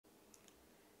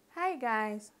Hi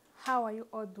guys, how are you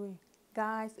all doing?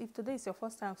 Guys, if today is your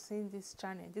first time seeing this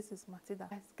channel, this is Matilda.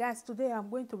 Guys, today I'm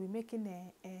going to be making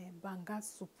a banga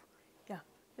soup. Yeah,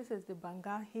 this is the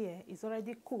banga here. It's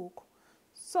already cooked.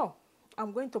 So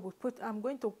I'm going to put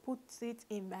it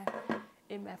in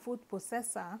my food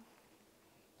processor.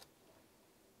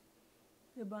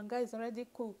 The banga is already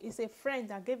cooked. It's a friend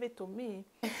that gave it to me.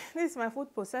 This is my food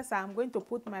processor. I'm going to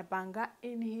put my banga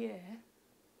in here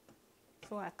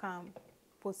so I can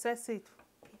process it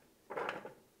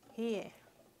here.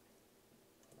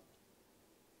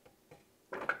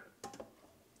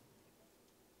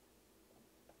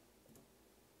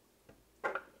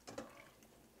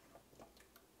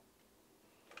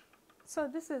 So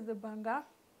this is the banga.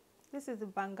 This is the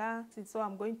banga, so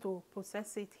I'm going to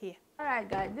process it here. Alright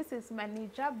guys, this is my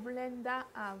Ninja blender.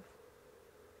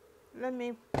 Let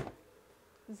me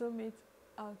zoom it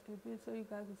out a bit so you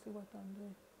guys will see what I'm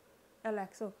doing. Yeah,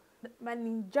 like so. My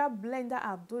Ninja blender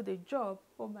have do the job.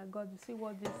 Oh my god, you see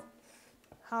what this,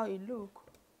 how it look.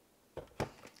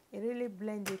 It really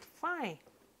blend it fine.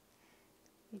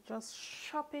 You just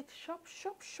chop it, chop.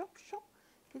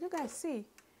 Did you guys see?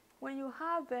 When you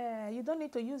have, you don't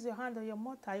need to use your hand or your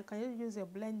mortar. You can just use your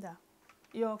blender,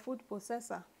 your food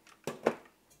processor.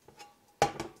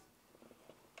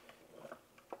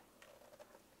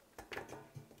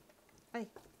 Hey,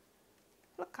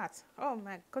 look at, oh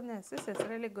my goodness, this is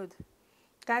really good.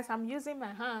 Guys, I'm using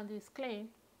my hand, it's clean.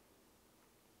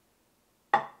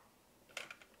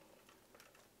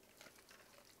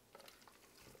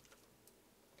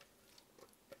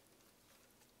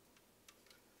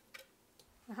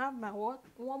 I have my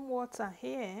warm water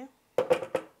here.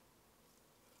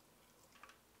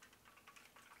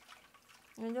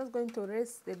 I'm just going to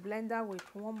rinse the blender with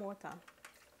warm water.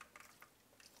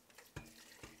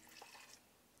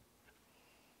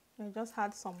 I just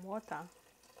add some water.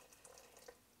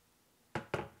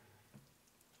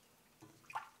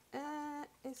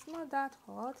 It's not that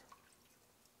hot.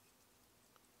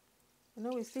 You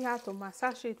know, we still have to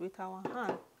massage it with our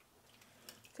hand.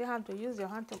 Still have to use your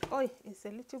hand to, oh, it's a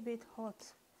little bit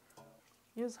hot.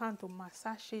 Use hand to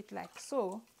massage it like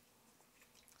so.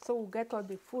 So we'll get all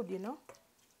the food, you know.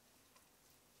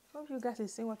 Hope you guys will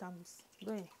see what I'm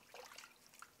doing.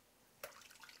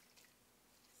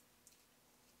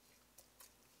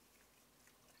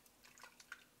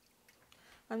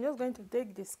 I'm just going to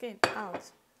take the skin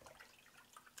out.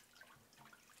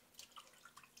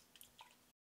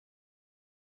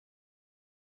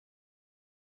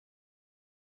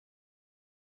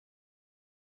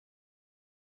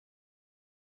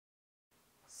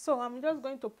 So I'm just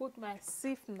going to put my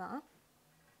sieve now,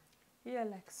 here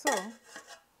like so.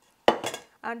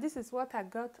 And this is what I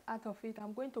got out of it.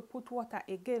 I'm going to put water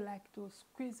again, like to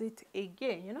squeeze it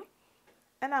again, you know.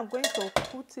 And I'm going to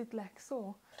put it like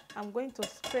so. I'm going to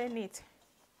strain it.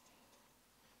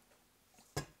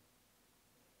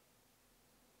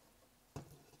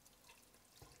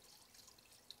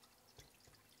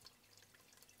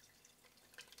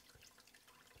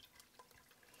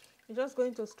 I'm just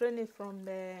going to strain it from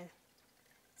the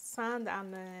sand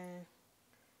and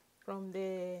from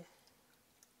the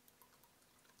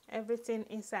everything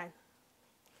inside.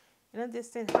 You know, this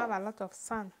thing have a lot of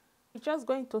sand. We're just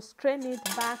going to strain it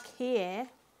back here.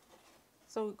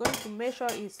 So we're going to make sure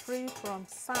it's free from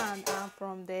sand and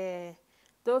from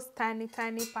those tiny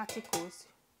particles.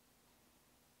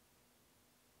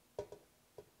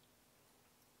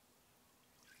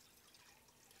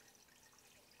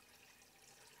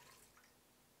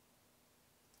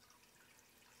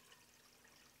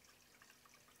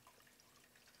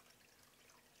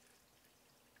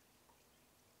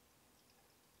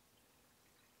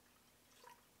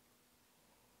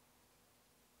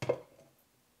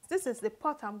 This is the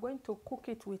pot I'm going to cook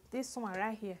it with, this one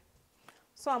right here.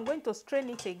 So I'm going to strain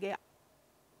it again.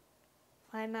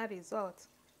 Final result.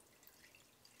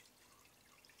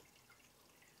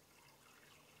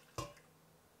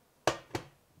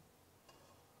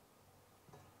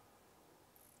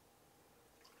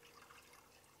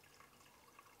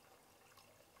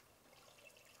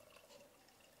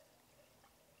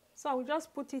 So I will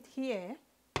just put it here,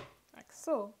 like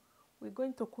so. We're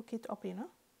going to cook it up, you know.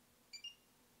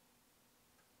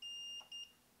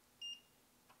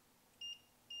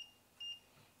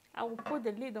 I will put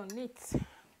the lid on it.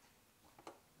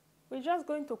 We're just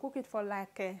going to cook it for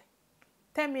like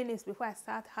 10 minutes before I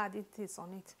start adding this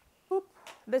on it.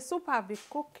 The soup have been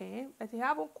cooking, but it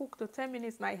haven't cooked to 10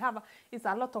 minutes now. It's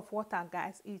a lot of water,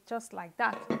 guys. It's just like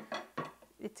that.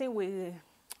 The thing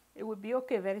will be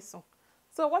okay very soon.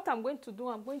 So what I'm going to do,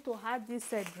 I'm going to add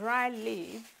this dry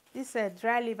leaf. This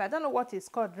dry leaf, I don't know what it's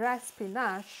called, dry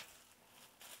spinach.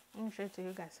 Let me show it to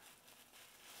you guys.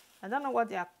 I don't know what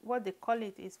they call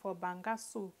it is for banga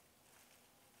soup.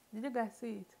 Did you guys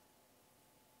see it?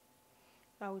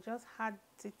 So I will just add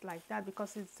it like that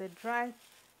because it's dry,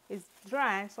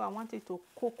 so I want it to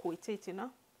cook with it, you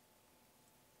know.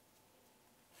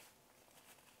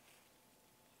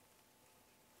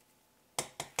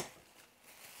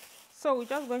 So we're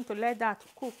just going to let that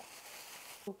cook.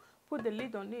 Put the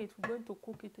lid on it. We're going to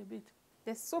cook it a bit.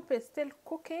 The soup is still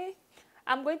cooking.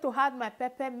 I'm going to add my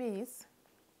pepper mix.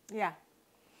 Yeah.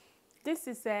 This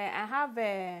is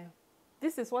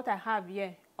this is what I have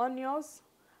here. Onions,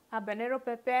 habanero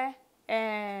pepper,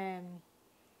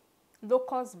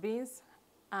 locust beans,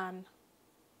 and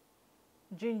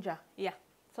ginger. Yeah.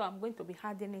 So I'm going to be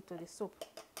adding it to the soup.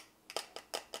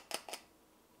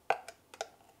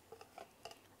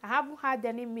 I haven't had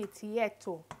any meat yet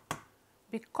too,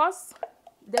 because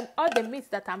all the meat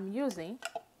that I'm using,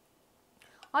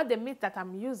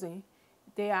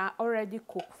 they are already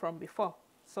cooked from before.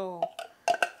 So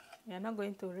you're not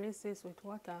going to rinse this with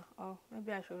water, or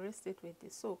maybe I should rinse it with the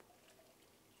soup.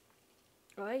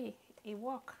 Oh, it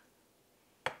works.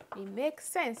 It makes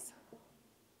sense.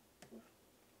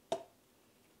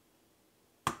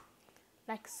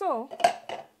 Like so.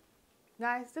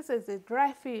 Guys, this is the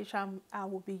dry fish I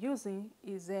will be using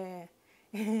is a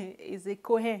is a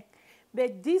Cohen,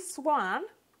 but this one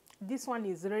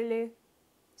is really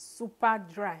super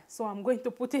dry, so I'm going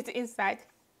to put it inside.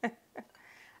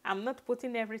 I'm not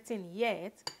putting everything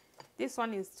yet. This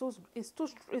one is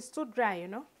too dry, you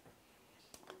know.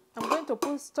 I'm going to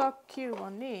put stock cube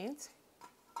on it.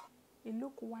 It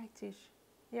look whitish.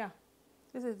 Yeah,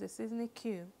 this is the seasoning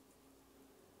cube.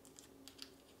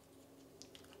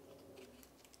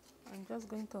 I'm just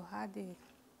going to add it,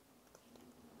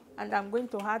 and I'm going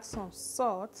to add some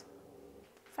salt.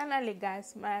 Finally,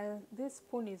 guys, this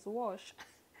spoon is washed.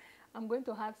 I'm going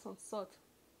to add some salt.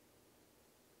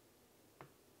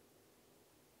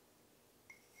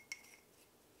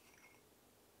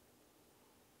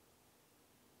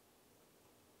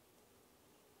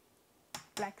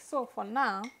 Like so. For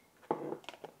now,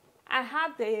 I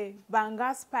have the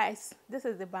banga spice. This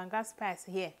is the banga spice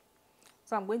here,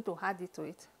 so I'm going to add it to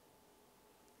it.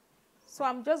 So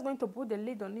I'm just going to put the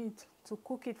lid on it to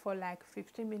cook it for like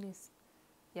 15 minutes.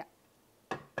 Yeah.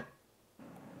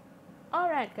 All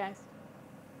right, guys.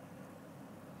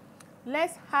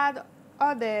 Let's add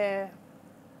all the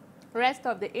rest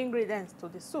of the ingredients to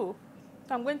the soup.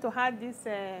 So I'm going to add this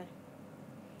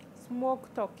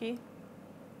smoked turkey.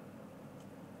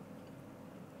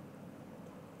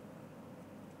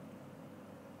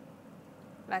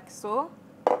 Like so.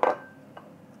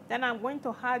 Then I'm going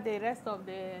to add the rest of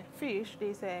the fish.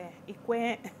 This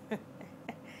ikwe.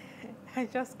 I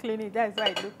just clean it. That's why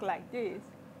it looks like this.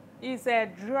 It's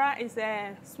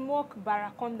a smoked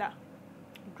barracuda.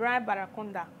 Dry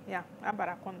barracuda. Yeah,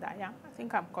 barracuda. Yeah, I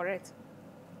think I'm correct.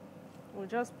 We'll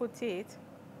just put it.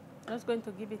 Just going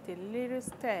to give it a little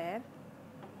stir.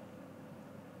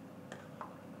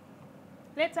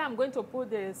 Later I'm going to put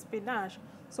the spinach.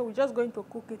 So we're just going to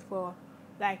cook it for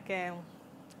like 10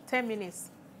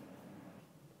 minutes.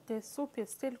 The soup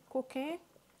is still cooking.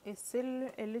 It's still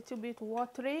a little bit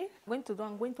watery.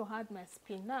 I'm going to add my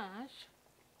spinach.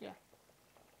 Yeah.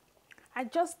 I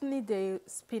just need the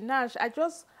spinach. I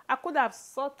could have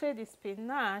sauteed the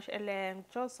spinach and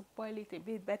just boil it a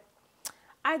bit, but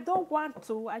I don't want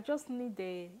to. I just need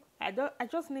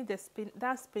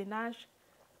that spinach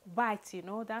bite, you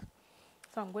know that.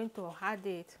 So I'm going to add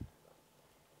it.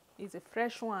 It's a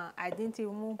fresh one. I didn't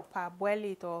even parboil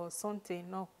it or something,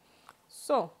 no.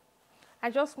 So I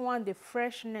just want the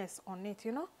freshness on it,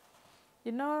 you know.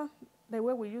 You know the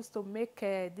way we used to make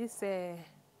this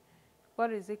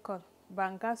what is it called,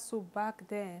 banga soup back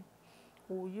then.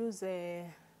 We use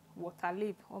water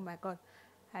leaf. Oh my god,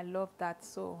 I love that.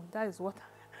 So that is what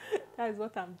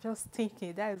I'm just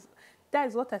thinking. That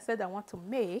is what I said I want to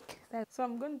make. So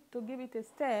I'm going to give it a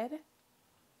stir.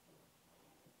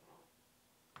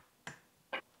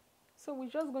 So we're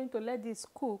just going to let this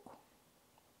cook,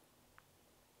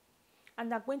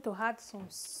 and I'm going to add some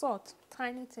salt,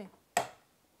 tiny thing.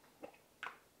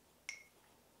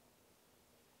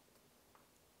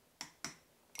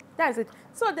 That's it.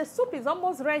 So the soup is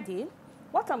almost ready.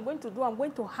 What I'm going to do, I'm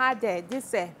going to add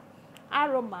this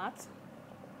aromat.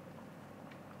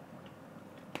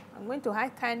 I'm going to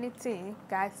add tiny thing,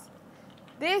 guys.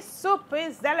 This soup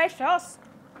is delicious.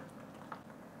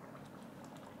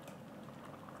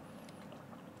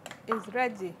 It's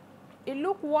ready. It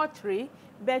looks watery,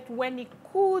 but when it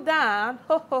cools down,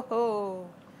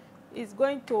 it's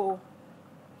going to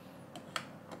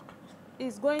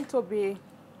be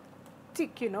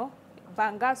thick, you know.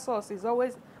 banga sauce is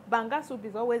always, banga soup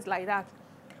is always like that.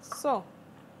 So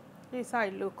this is how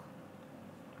it look.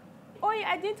 Oh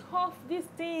yeah, I didn't off this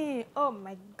thing. Oh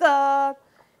my god,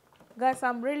 guys,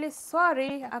 I'm really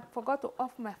sorry, I forgot to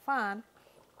off my fan.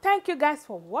 Thank you guys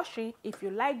for watching. If you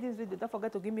like this video, don't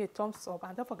forget to give me a thumbs up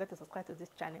and don't forget to subscribe to this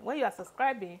channel. When you are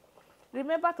subscribing,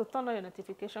 remember to turn on your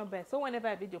notification bell so whenever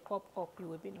a video pop up, you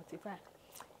will be notified.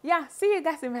 Yeah, see you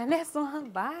guys in my next one.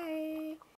 Bye.